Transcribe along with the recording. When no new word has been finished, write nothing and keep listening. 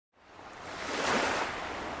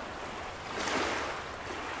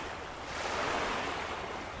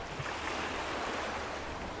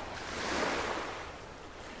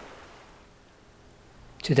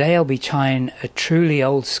Today I'll be tying a truly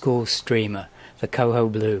old school streamer, the Coho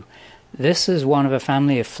Blue. This is one of a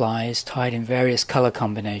family of flies tied in various color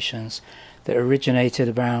combinations that originated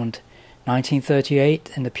around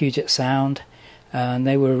 1938 in the Puget Sound, and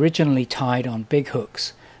they were originally tied on big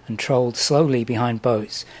hooks and trolled slowly behind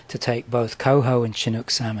boats to take both coho and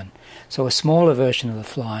chinook salmon. So a smaller version of the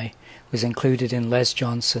fly was included in Les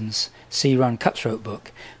Johnson's Sea Run Cutthroat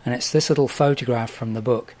book, and it's this little photograph from the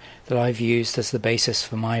book that I've used as the basis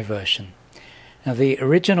for my version. Now the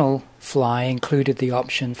original fly included the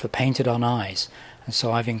option for painted on eyes, and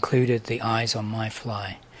so I've included the eyes on my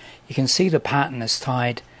fly. You can see the pattern is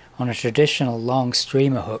tied on a traditional long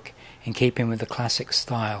streamer hook in keeping with the classic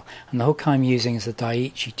style, and the hook I'm using is the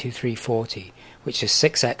Daiichi 2340, which is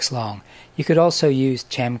 6x long. You could also use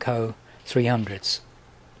Chemco 300s.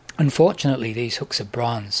 Unfortunately, these hooks are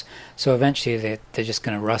bronze, so eventually they're just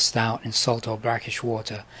going to rust out in salt or brackish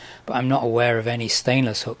water, but I'm not aware of any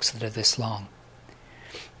stainless hooks that are this long.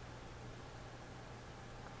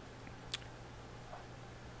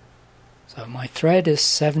 So my thread is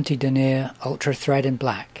 70 denier ultra thread in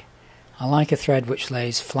black. I like a thread which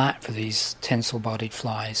lays flat for these tinsel bodied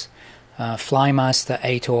flies. Flymaster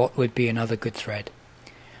 8/0 would be another good thread.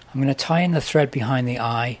 I'm going to tie in the thread behind the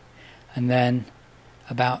eye, and then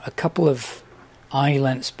about a couple of eye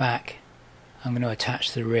lengths back I'm going to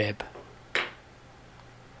attach the rib.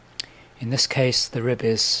 In this case the rib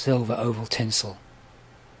is silver oval tinsel.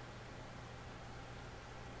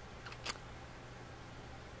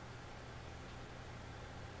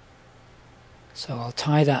 So I'll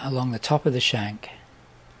tie that along the top of the shank,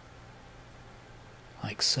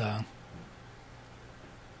 like so.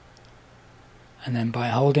 And then by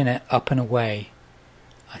holding it up and away,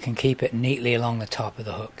 I can keep it neatly along the top of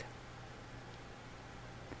the hook.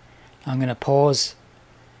 I'm going to pause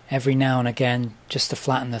every now and again just to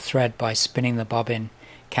flatten the thread by spinning the bobbin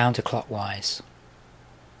counterclockwise.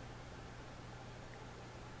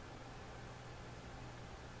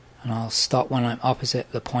 And I'll stop when I'm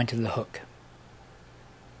opposite the point of the hook.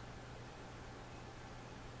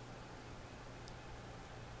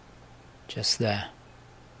 Just there.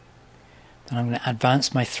 Then I'm going to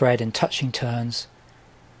advance my thread in touching turns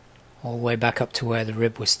all the way back up to where the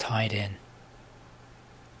rib was tied in.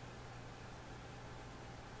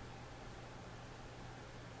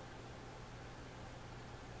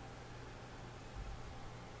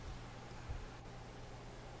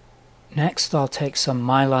 Next I'll take some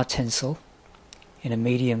mylar tinsel in a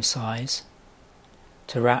medium size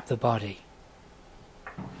to wrap the body.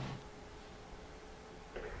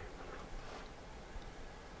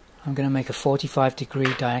 I'm going to make a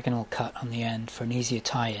 45-degree diagonal cut on the end for an easier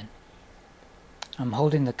tie-in. I'm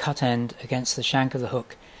holding the cut end against the shank of the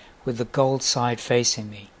hook with the gold side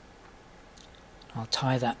facing me. I'll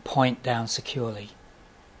tie that point down securely.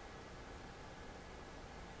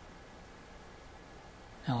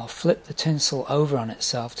 Now I'll flip the tinsel over on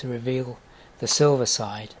itself to reveal the silver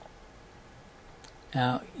side.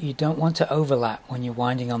 Now you don't want to overlap when you're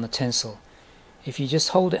winding on the tinsel. If you just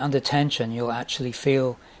hold it under tension, you'll actually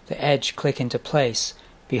feel the edge click into place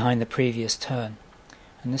behind the previous turn,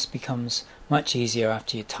 and this becomes much easier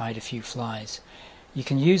after you've tied a few flies. You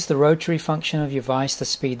can use the rotary function of your vise to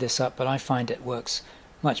speed this up, but I find it works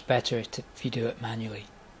much better if you do it manually.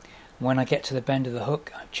 When I get to the bend of the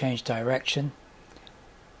hook, I've changed direction,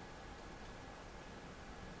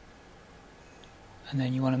 and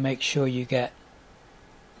then you want to make sure you get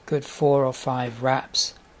a good 4 or 5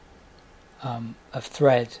 wraps of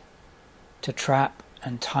thread to trap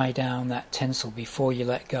and tie down that tinsel before you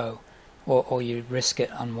let go, or you risk it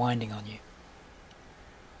unwinding on you.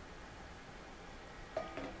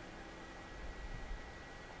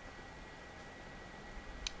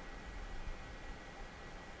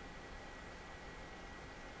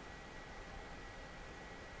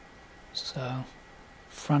 So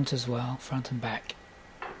front as well, front and back.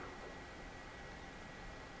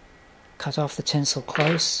 Cut off the tinsel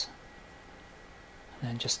close and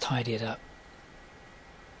then just tidy it up.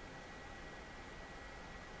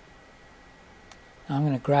 Now I'm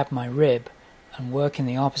going to grab my rib and work in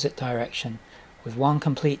the opposite direction with 1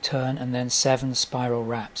 complete turn and then 7 spiral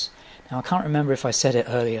wraps. Now I can't remember if I said it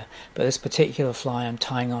earlier, but this particular fly I'm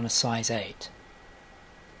tying on a size 8.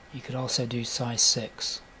 You could also do size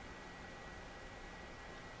 6.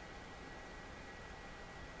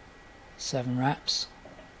 7 wraps.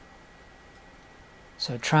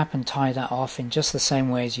 So trap and tie that off in just the same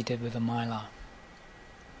way as you did with the mylar.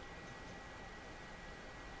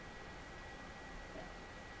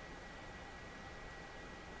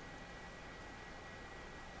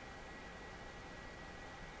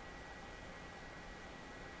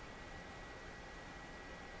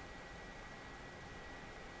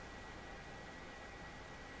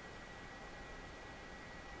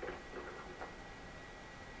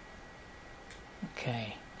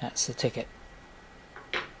 Okay, that's the ticket.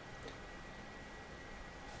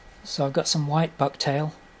 So I've got some white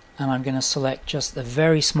bucktail, and I'm going to select just a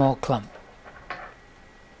very small clump.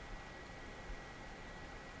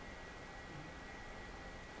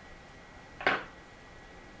 I'm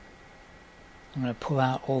going to pull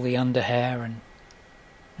out all the under hair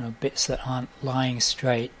and bits that aren't lying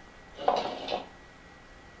straight.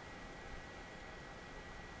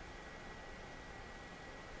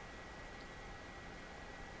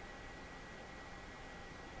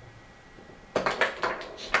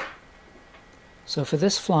 So for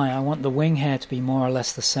this fly, I want the wing hair to be more or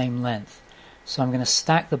less the same length. So I'm going to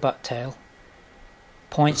stack the bucktail,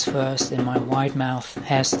 points first, in my wide mouth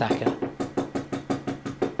hair stacker.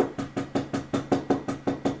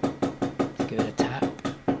 Give it a tap.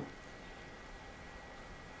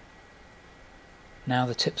 Now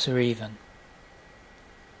the tips are even.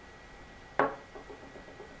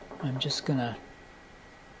 I'm just going to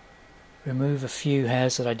remove a few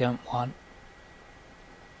hairs that I don't want.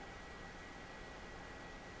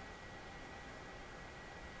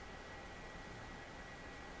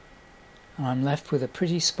 And I'm left with a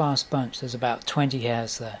pretty sparse bunch. There's about 20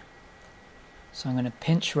 hairs there. So I'm going to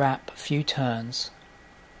pinch wrap a few turns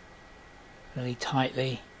really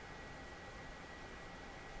tightly,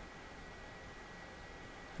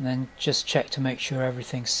 and then just check to make sure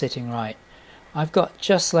everything's sitting right. I've got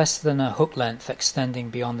just less than a hook length extending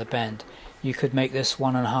beyond the bend. You could make this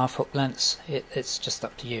 1.5 hook lengths. It's just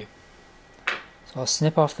up to you. So I'll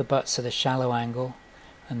snip off the butts at a shallow angle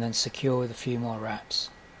and then secure with a few more wraps.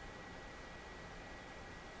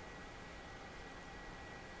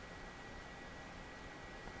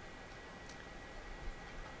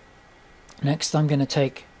 Next I'm going to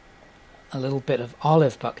take a little bit of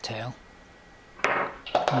olive bucktail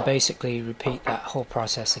and basically repeat that whole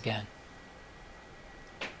process again.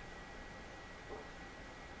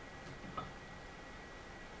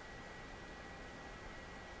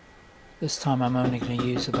 This time I'm only going to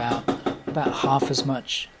use about half as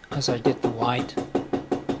much as I did the white.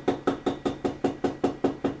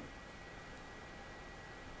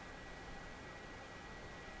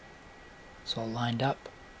 It's all lined up.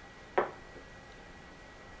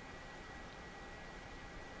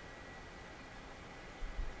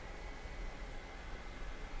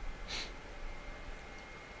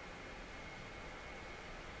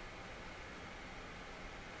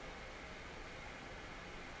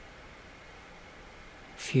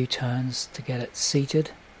 Few turns to get it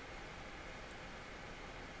seated.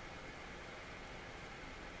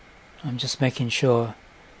 I'm just making sure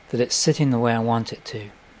that it's sitting the way I want it to.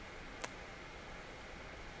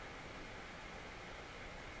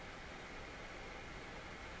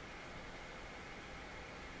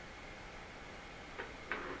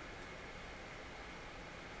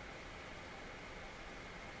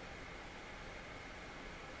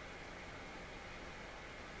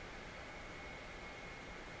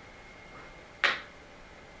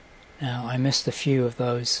 Now I missed a few of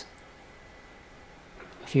those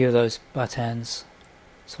butt ends,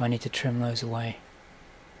 so I need to trim those away.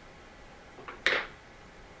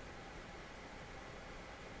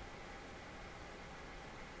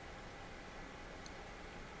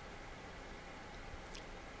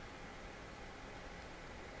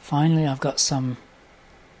 Finally, I've got some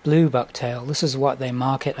blue bucktail. This is what they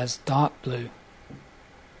market as dark blue.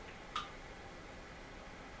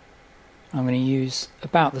 I'm going to use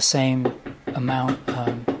about the same amount,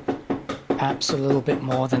 perhaps a little bit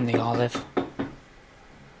more than the olive.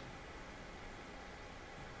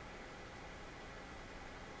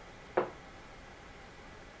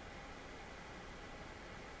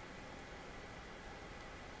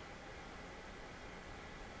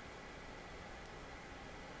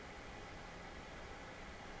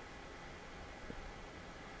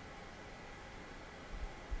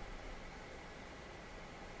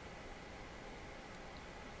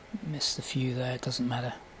 Missed a few there, it doesn't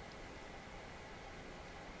matter.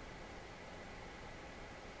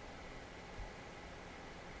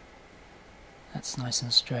 That's nice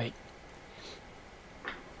and straight.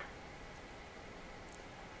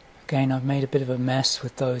 Again, I've made a bit of a mess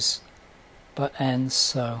with those butt ends,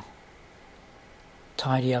 so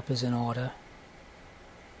tidy up is in order.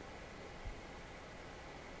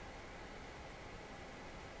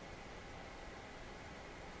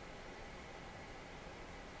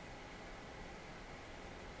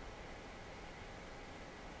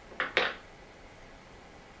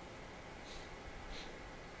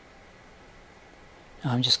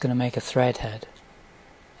 Now I'm just going to make a thread head,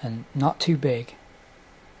 and not too big.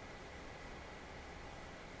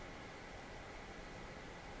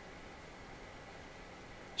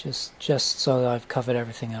 just so that I've covered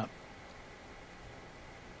everything up.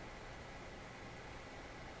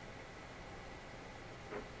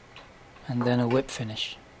 And then a whip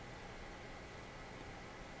finish.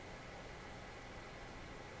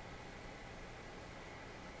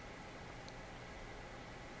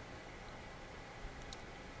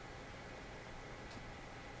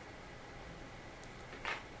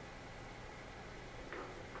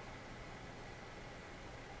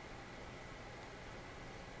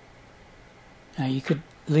 Now you could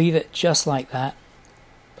leave it just like that,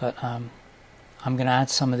 but I'm going to add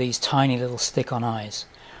some of these tiny little stick-on eyes.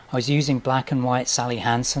 I was using black and white Sally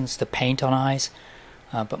Hansen's to paint on eyes,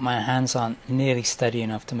 but my hands aren't nearly steady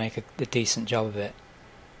enough to make a decent job of it.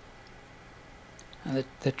 And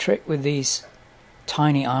the trick with these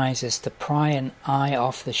tiny eyes is to pry an eye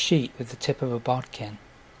off the sheet with the tip of a bodkin,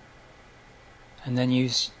 and then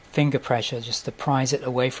use finger pressure just to prise it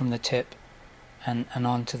away from the tip and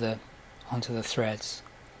onto the threads.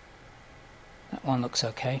 That one looks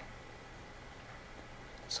okay.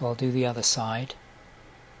 So I'll do the other side.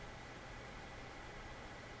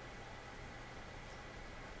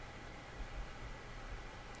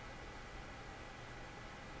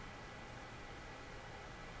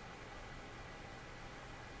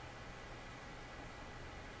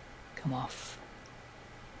 Come off.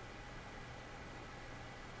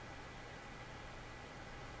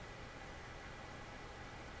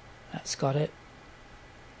 That's got it.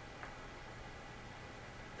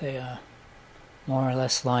 They are more or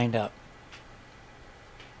less lined up.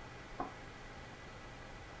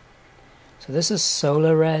 So this is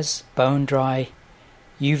Solar Res Bone Dry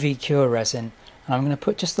UV Cure resin, and I'm going to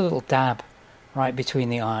put just a little dab right between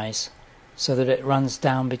the eyes so that it runs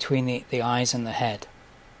down between the eyes and the head.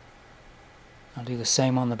 I'll do the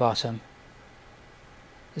same on the bottom.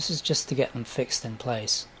 This is just to get them fixed in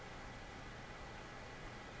place.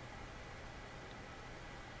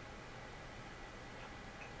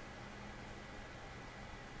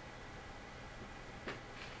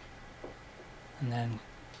 And then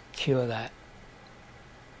cure that.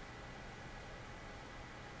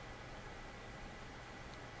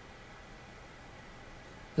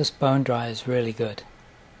 This bone dry is really good.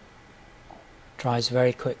 Dries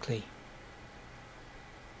very quickly.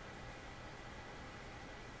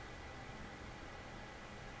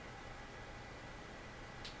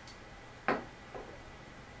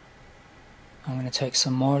 I'm going to take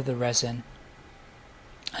some more of the resin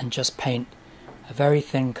and just paint a very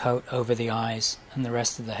thin coat over the eyes and the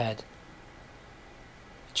rest of the head,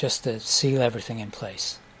 just to seal everything in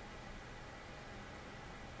place.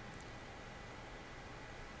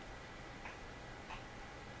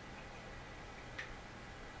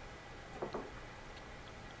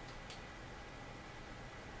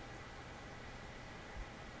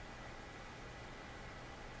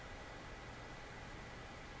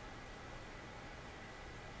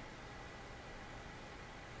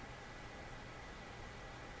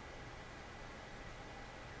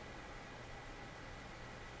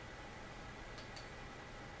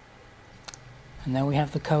 And then we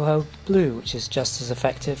have the Coho Blue, which is just as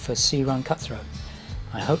effective for sea-run cutthroat.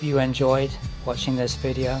 I hope you enjoyed watching this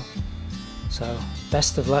video. So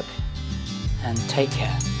best of luck and take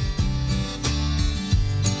care.